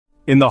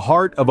In the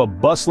heart of a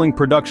bustling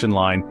production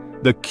line,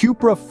 the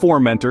CUPRA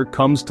Formentor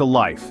comes to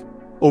life.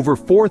 Over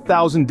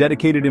 4,000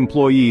 dedicated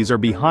employees are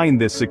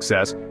behind this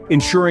success,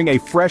 ensuring a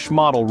fresh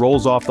model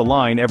rolls off the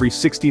line every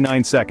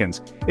 69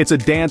 seconds. It's a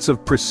dance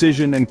of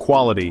precision and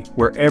quality,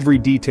 where every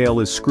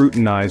detail is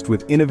scrutinized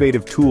with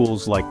innovative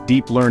tools like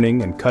deep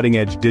learning and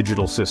cutting-edge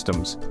digital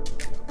systems.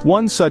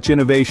 One such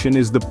innovation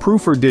is the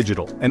Prüfer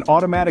Digital, an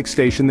automatic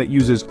station that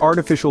uses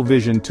artificial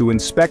vision to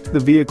inspect the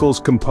vehicle's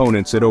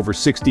components at over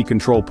 60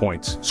 control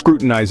points,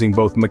 scrutinizing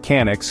both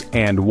mechanics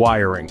and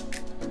wiring.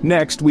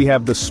 Next, we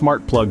have the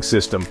Smart Plug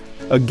system,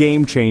 a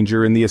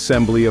game-changer in the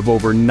assembly of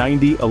over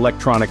 90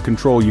 electronic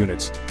control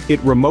units. It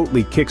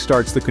remotely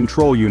kickstarts the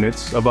control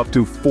units of up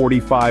to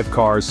 45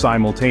 cars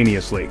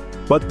simultaneously.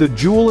 But the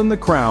jewel in the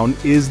crown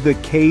is the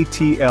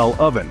KTL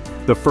Oven,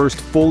 the first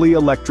fully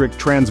electric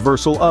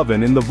transversal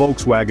oven in the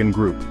Volkswagen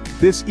Group.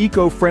 This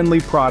eco-friendly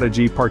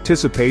prodigy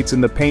participates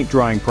in the paint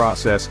drying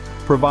process,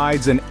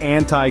 provides an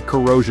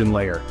anti-corrosion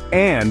layer,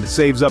 and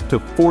saves up to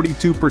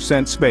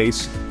 42%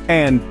 space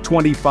and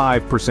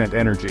 25%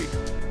 energy.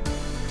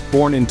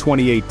 Born in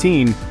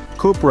 2018,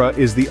 CUPRA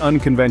is the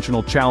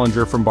unconventional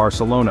challenger from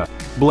Barcelona,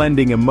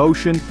 blending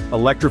emotion,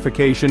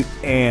 electrification,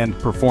 and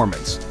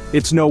performance.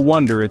 It's no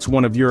wonder it's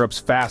one of Europe's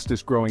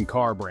fastest-growing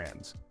car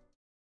brands.